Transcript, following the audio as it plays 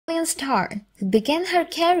Italian star, who began her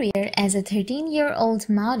career as a 13-year-old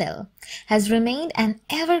model, has remained an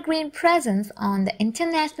evergreen presence on the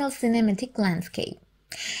international cinematic landscape.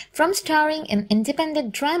 From starring in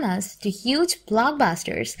independent dramas to huge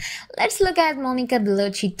blockbusters, let's look at Monica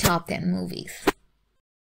Bellucci top 10 movies.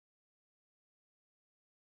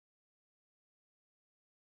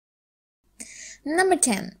 Number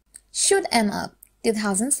 10. Shoot 'Em Up,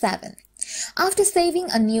 2007. After saving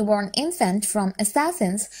a newborn infant from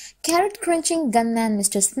assassins, carrot-crunching gunman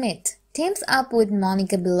Mr. Smith teams up with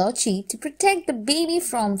Monica Bellucci to protect the baby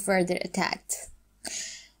from further attacks.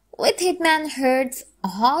 With hitman Hertz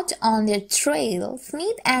hot on their trail,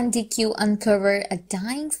 Smith and DQ uncover a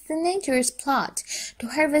dying senator's plot to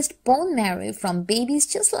harvest bone marrow from babies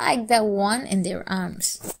just like the one in their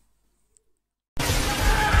arms.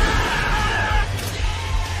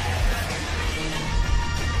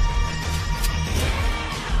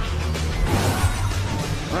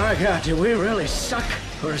 My God, do we really suck?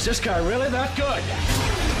 Or is this guy really that good?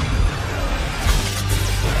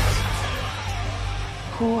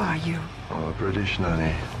 Who are you? I'm a British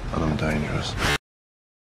nanny, and I'm dangerous.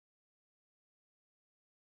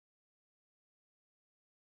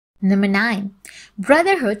 Number 9.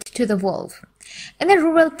 Brotherhood to the Wolf. In a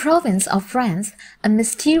rural province of France, a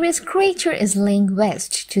mysterious creature is laying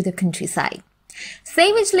waste to the countryside,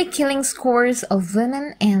 savagely killing scores of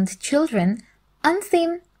women and children,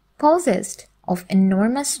 unseen, possessed of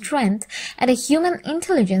enormous strength and a human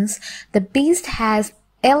intelligence the beast has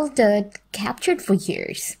eluded captured for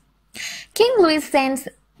years. King Louis sends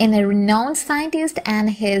in a renowned scientist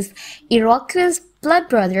and his Iroquois blood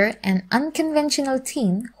brother, an unconventional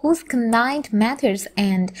team whose combined methods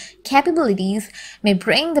and capabilities may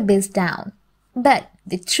bring the beast down. But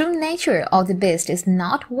the true nature of the beast is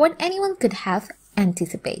not what anyone could have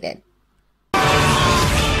anticipated.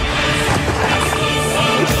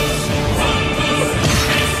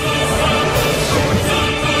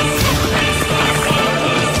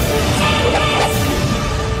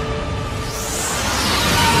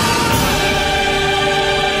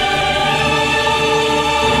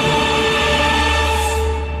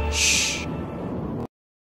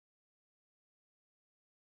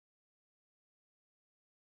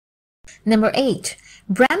 Number 8.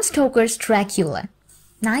 Bram Stoker's Dracula,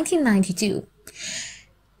 1992.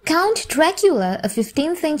 Count Dracula, a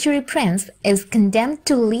 15th century prince, is condemned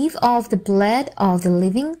to live off the blood of the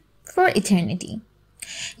living for eternity.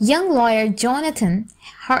 Young lawyer Jonathan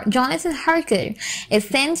Harker is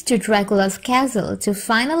sent to Dracula's castle to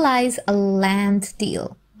finalize a land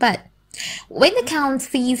deal. But when the Count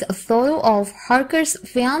sees a photo of Harker's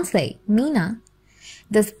fiancée, Mina,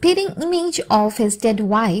 the spitting image of his dead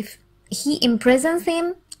wife, he imprisons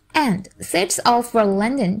him and sets off for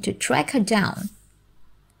London to track her down.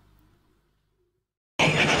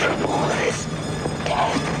 From all this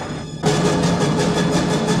death.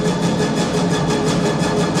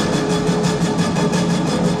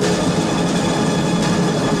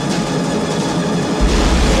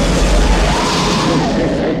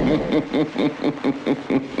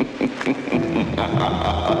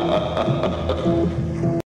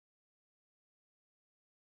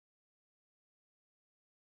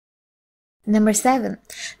 Number 7.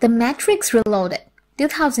 The Matrix Reloaded,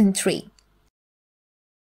 2003.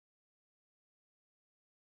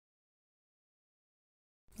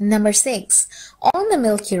 Number 6. On the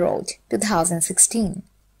Milky Road, 2016.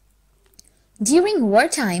 During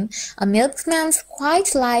wartime, a milkman's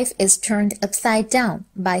quiet life is turned upside down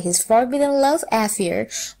by his forbidden love affair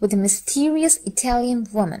with a mysterious Italian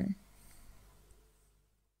woman.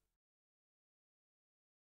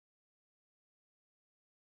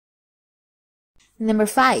 Number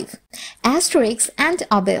 5. Asterix and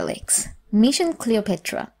Obelix, Mission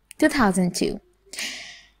Cleopatra, 2002.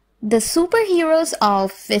 The superheroes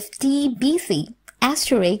of 50 BC,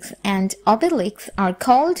 Asterix and Obelix, are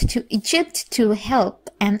called to Egypt to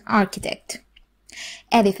help an architect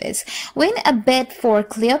edifice win a bid for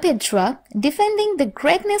Cleopatra. Defending the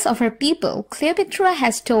greatness of her people, Cleopatra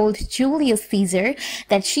has told Julius Caesar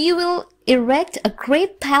that she will erect a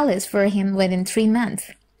great palace for him within 3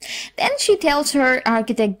 months. Then she tells her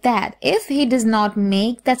architect that if he does not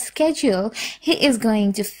make that schedule, he is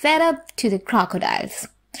going to fed up to the crocodiles.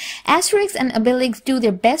 Asterix and Obelix do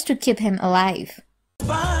their best to keep him alive.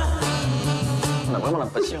 On a vraiment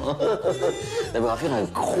l'impression d'avoir affaire à un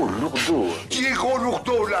gros lourdeau. Qui est gros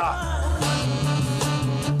lourdeau là?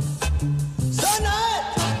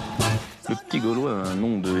 Le petit Gaulois a un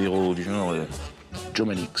nom de héros du genre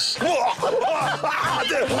Jomanix.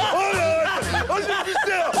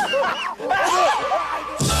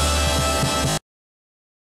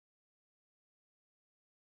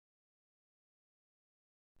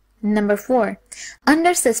 Number 4.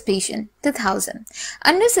 Under Suspicion, 2000.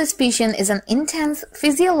 Under Suspicion is an intense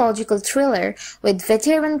physiological thriller with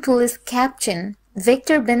veteran police captain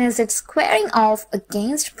Victor Benezet squaring off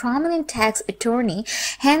against prominent tax attorney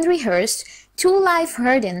Henry Hurst, two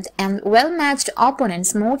life-hardened and well-matched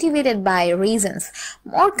opponents motivated by reasons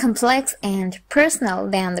more complex and personal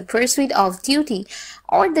than the pursuit of duty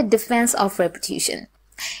or the defense of reputation.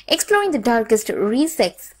 Exploring the darkest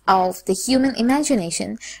recesses of the human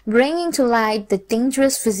imagination, bringing to light the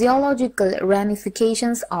dangerous physiological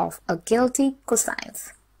ramifications of a guilty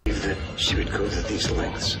conscience. That she would go to these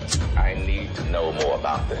lengths. I need to know more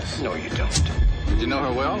about this. No, you don't. Did you know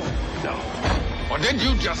her well? No. Or did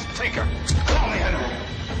you just take her? Call me, Henry.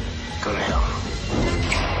 Go to hell.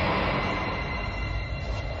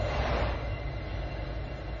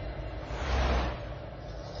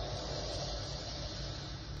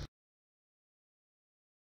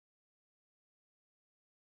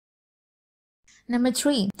 Number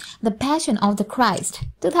 3. The Passion of the Christ,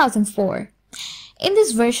 2004. In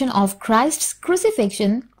this version of Christ's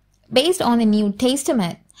crucifixion, based on the New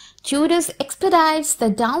Testament, Judas expedites the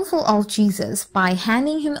downfall of Jesus by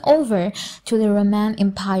handing him over to the Roman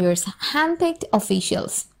Empire's handpicked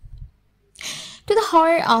officials. To the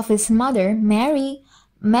horror of his mother, Mary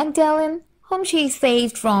Magdalene, whom she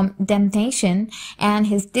saved from damnation, and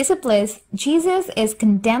his disciples, Jesus is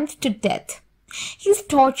condemned to death. He is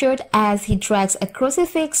tortured as he drags a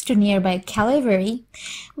crucifix to nearby Calvary,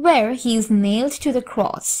 where he is nailed to the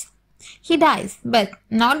cross. He dies, but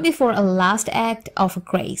not before a last act of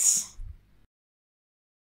grace.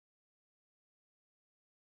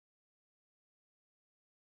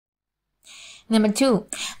 Number 2.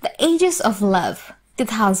 The Ages of Love,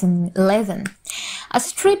 2011. A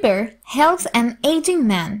stripper helps an aging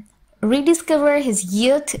man rediscover his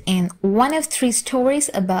youth in one of 3 stories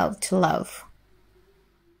about love.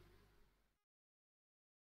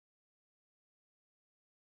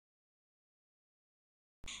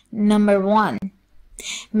 Number 1.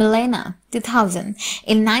 Milena, 2000.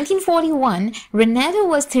 In 1941, Renato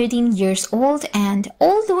was 13 years old, and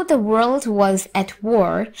although the world was at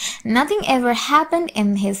war, nothing ever happened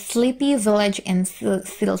in his sleepy village in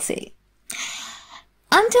Sicily.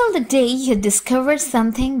 Until the day he discovered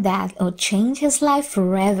something that would change his life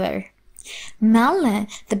forever. Malna,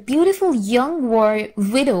 the beautiful young war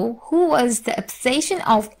widow who was the obsession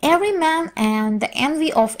of every man and the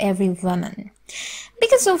envy of every woman.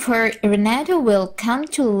 Because of her, Renato will come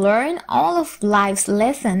to learn all of life's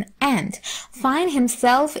lessons and find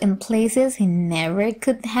himself in places he never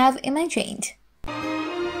could have imagined.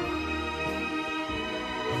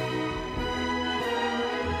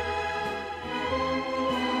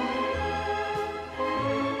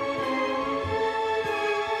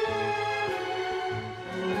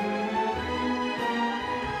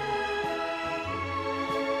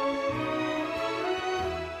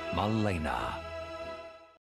 Malena.